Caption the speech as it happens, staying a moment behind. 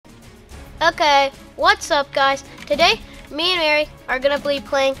Okay, what's up guys? Today, me and Mary are gonna be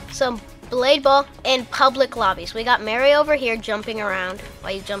playing some Blade Ball in public lobbies. We got Mary over here jumping around.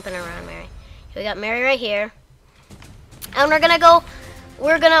 Why are you jumping around, Mary? We got Mary right here. And we're gonna go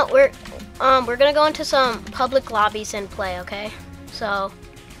into some public lobbies and play, okay? So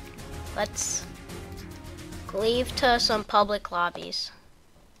let's leave to some public lobbies.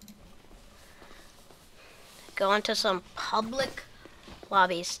 Go into some public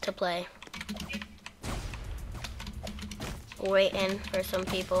lobbies to play. Waiting for some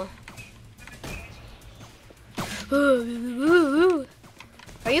people. Are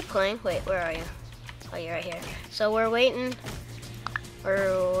you playing? Wait, where are you? Oh, you're right here. So we're waiting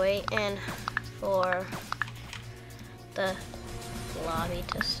for the lobby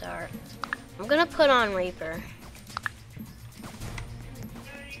to start. I'm gonna put on Reaper.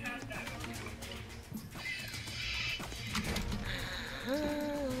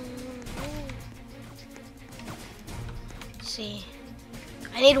 See,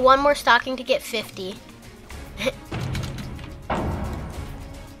 I need one more stocking to get 50.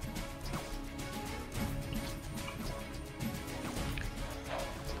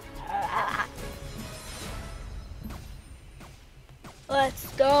 Let's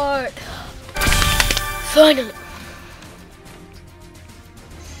start. Finally.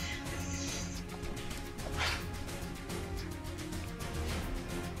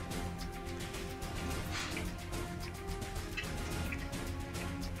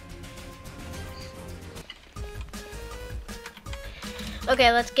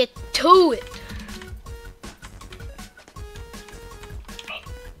 Okay, let's get to it.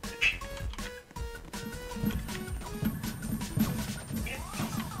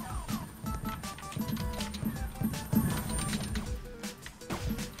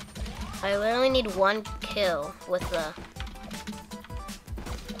 I literally need one kill with the...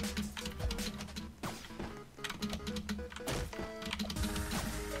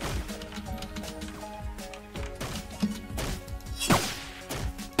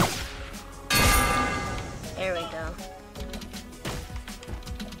 There we go.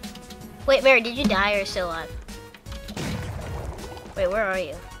 Wait, Mary, did you die or are you still alive? Wait, where are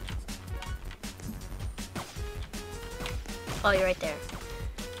you? Oh, you're right there.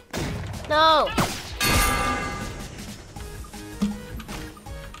 No!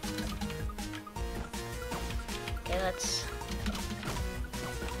 Okay, let's...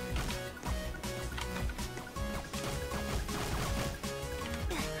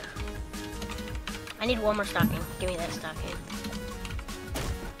 I need one more stocking. Give me that stocking.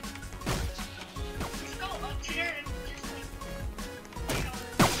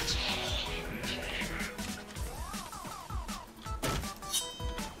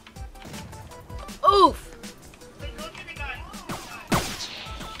 Oof!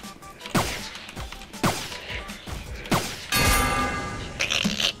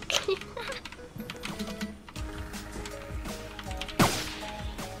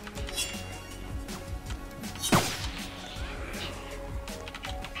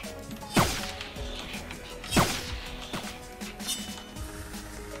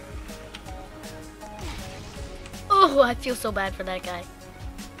 Oh, I feel so bad for that guy.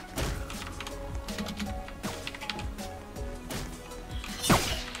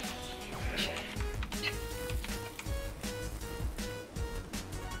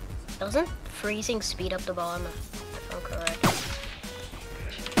 Doesn't freezing speed up the ball? If I'm correct.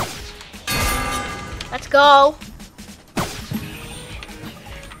 Let's go.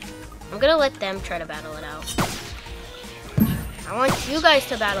 I'm gonna let them try to battle it out. I want you guys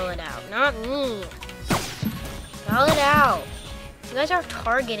to battle it out, not me. Battle it out. You guys are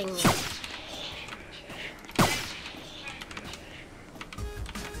targeting me.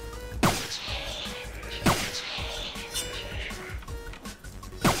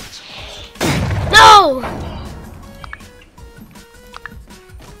 No!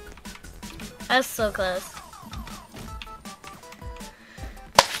 That's so close.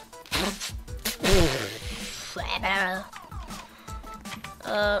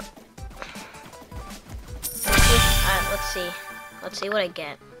 Let's see what I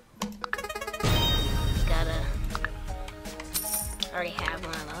get. I already have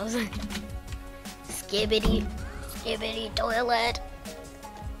one of those. Skibbity toilet.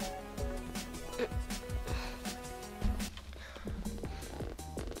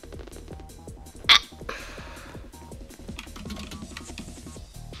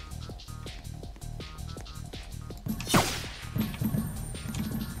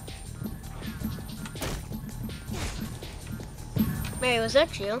 Mary, was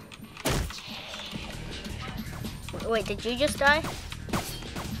that you? Wait, did you just die?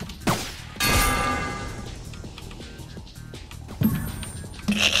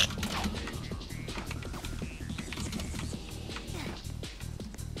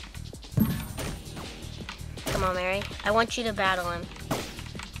 Come on, Mary. I want you to battle him.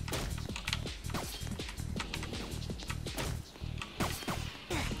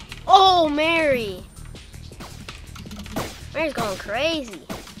 Oh, Mary! Mary's going crazy.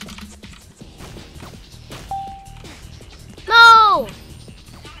 No!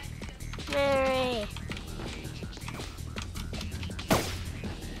 Mary.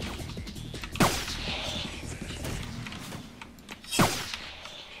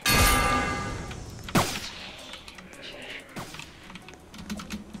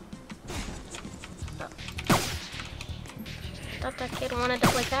 I thought that kid wanted to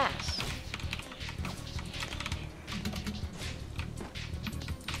play pass.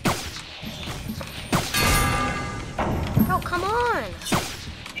 Bro, come on!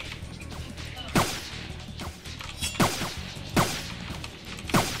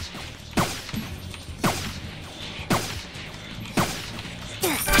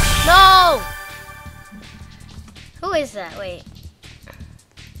 No! Who is that? Wait.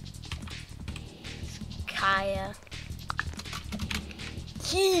 It's Kaya.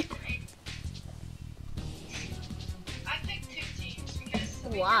 I picked 2 teams because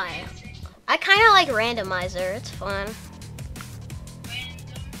Why? I kind of like randomizer. It's fun.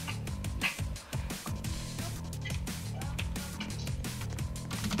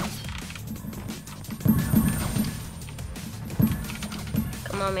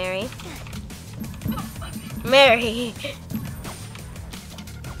 Come on, Mary. Mary.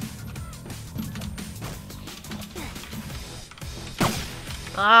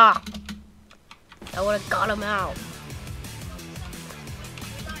 Ah. I would have got him out.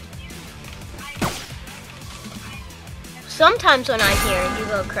 Sometimes when I hear it, you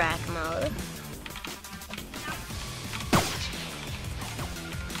go crack mode.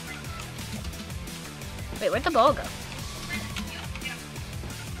 Wait, where'd the ball go?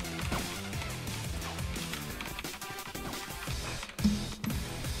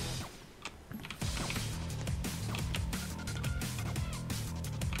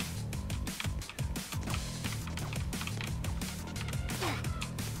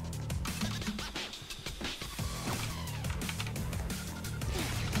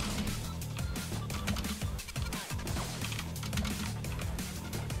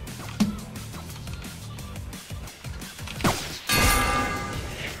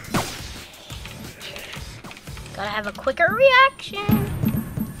 Gotta have a quicker reaction.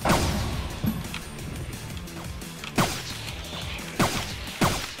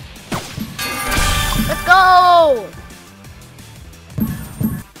 Let's go!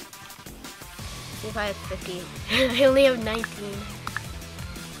 See if I have 50. I only have 19.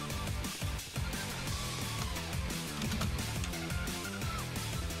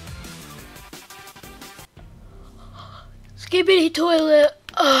 Skibbity toilet.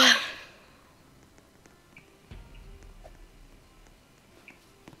 Ugh.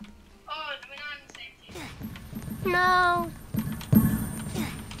 No.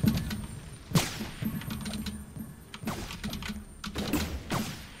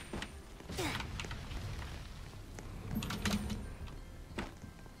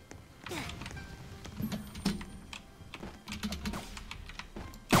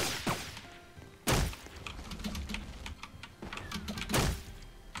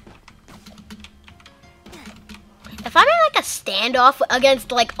 If I'm in like a standoff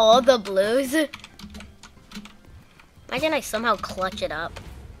against like all the blues, imagine I somehow clutch it up.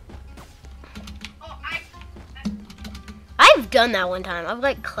 Oh, I've done that one time. I've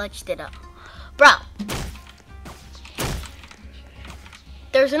like clutched it up. Bro.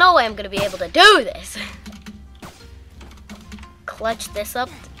 There's no way I'm gonna be able to do this. Clutch this up.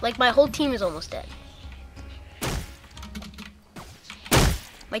 Like my whole team is almost dead.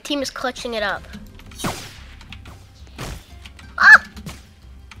 My team is clutching it up. Ah!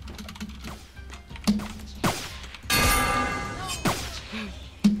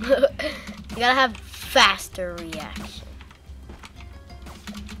 You gotta have faster reaction.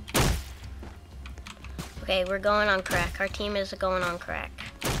 Okay, we're going on crack. Our team is going on crack.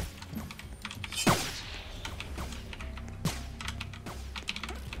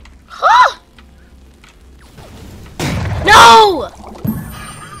 No!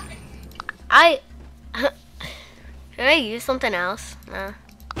 Can I use something else? No.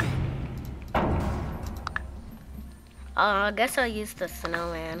 I guess I'll use the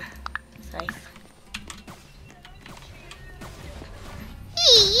snowman. Safe.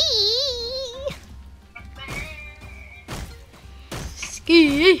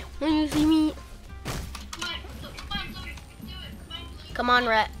 Ski, when you see me. Come on,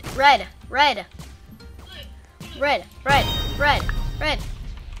 red.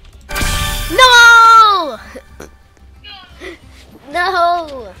 No!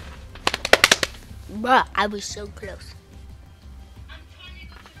 No! Bruh, I was so close. I'm trying to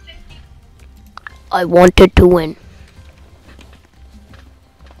go for 50. I wanted to win.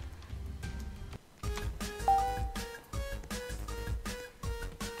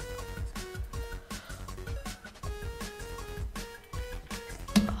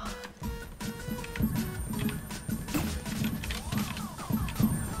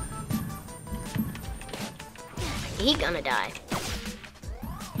 He gonna die.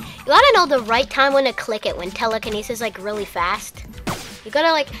 You gotta know the right time when to click it when telekinesis is like really fast. You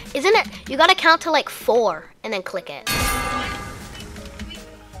gotta like, isn't it? You gotta count to like 4 and then click it. 1, 2, 3,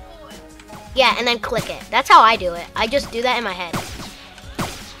 4. Yeah, and then click it. That's how I do it. I just do that in my head.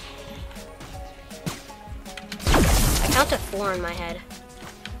 I count to 4 in my head.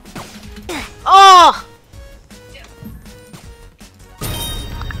 Oh!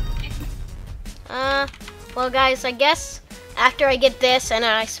 Well guys, I guess after I get this and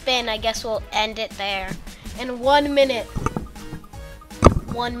I spin, I guess we'll end it there. In 1 minute.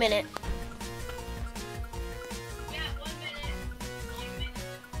 1 minute. Yeah, 1 minute. 2 minutes.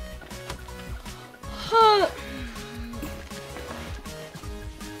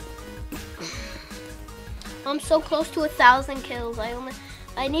 I'm so close to 1,000 kills.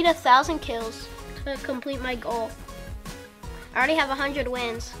 I need 1,000 kills to complete my goal. I already have 100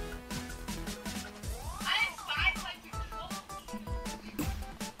 wins. I have 500 trophies.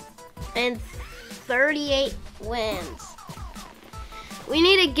 And 38 wins. We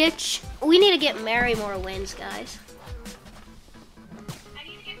need to get Mary more wins, guys. I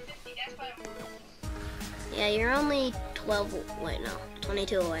need to get 50. That's what I'm doing. Yeah, you're only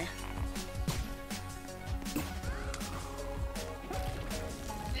 22 away.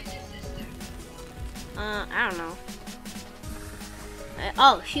 Where's your sister? I don't know.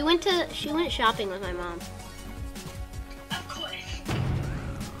 Oh, she went shopping with my mom. Of course.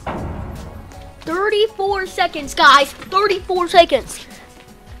 34 seconds, guys. 34 seconds.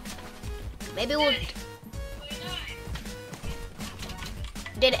 Maybe we'll. 29.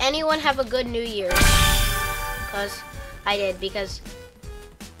 Did anyone have a good New Year's? Because I did, because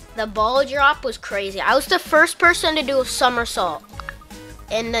the ball drop was crazy. I was the first person to do a somersault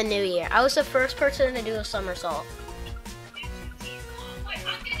in the New Year. I was the first person to do a somersault. Wait,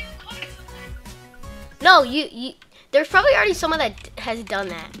 I'm getting one. No, you. There's probably already someone that has done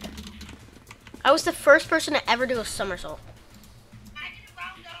that. I was the first person to ever do a somersault. I did a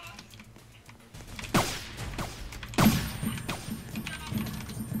round off.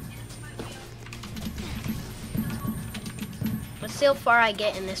 Let's see how far I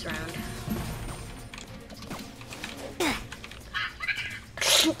get in this round.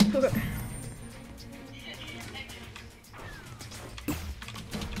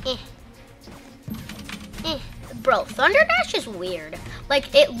 Bro, Thunder Dash is weird.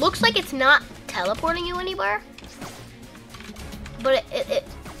 Like, it looks like it's not teleporting you anywhere. But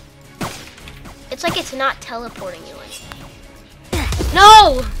it's like it's not teleporting you anywhere.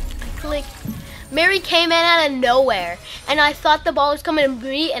 No! Click. Mary came in out of nowhere. And I thought the ball was coming to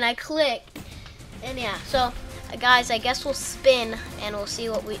me, and I clicked. And yeah, so, guys, I guess we'll spin, and we'll see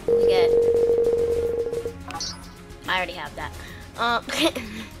what we get. I already have that.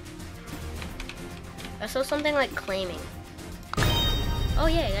 I saw something like claiming. Oh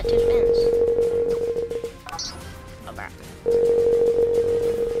yeah, I got 2 spins. Oh, bruh.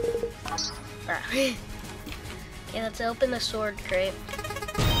 Bruh. Okay, let's open the sword crate.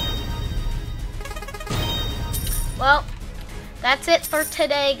 Well, that's it for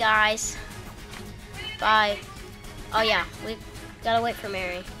today, guys. Bye. Oh yeah, we gotta wait for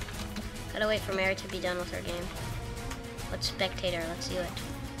Mary. Gotta wait for Mary to be done with her game. Let's spectate her. Let's see what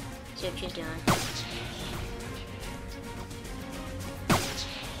she's doing.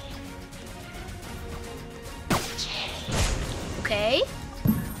 Okay.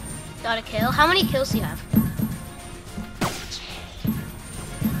 Got a kill. How many kills do you have?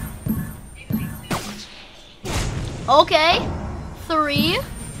 Okay. 3.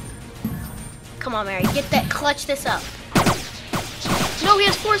 Come on, Mary. Get that. Clutch this up. No, he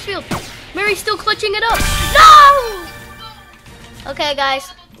has force field. Mary's still clutching it up. No! Okay,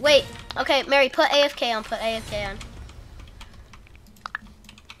 guys. Wait. Okay, Mary, put AFK on. Put AFK on.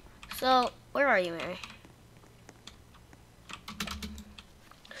 So, where are you, Mary?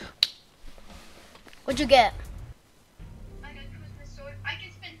 What'd you get? I got Christmas sword. I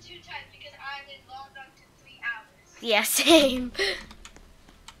can spin 2 times because I been logged on to 3 hours. Yeah, same.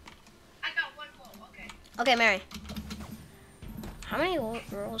 I got 1 goal. Okay. Okay, Mary. How many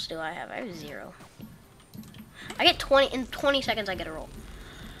rolls do I have? I have 0. I get 20, in 20 seconds I get a roll.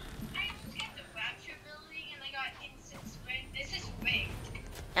 I just get the rapture ability and I got instant sprint. This is rare.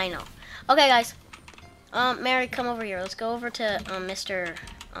 I know. Okay, guys. Mary, come over here. Let's go over to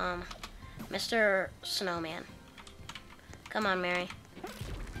Mr. Snowman. Come on, Mary.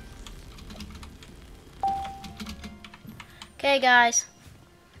 Okay, guys.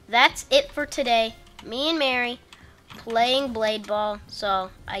 That's it for today. Me and Mary playing Blade Ball. So,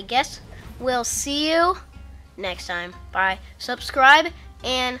 I guess we'll see you next time. Bye. Subscribe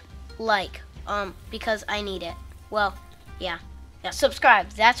and like. Because I need it. Well, yeah. Yeah, subscribe.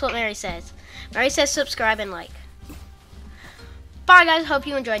 That's what Mary says. Mary says subscribe and like. Bye, guys. Hope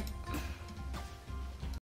you enjoyed.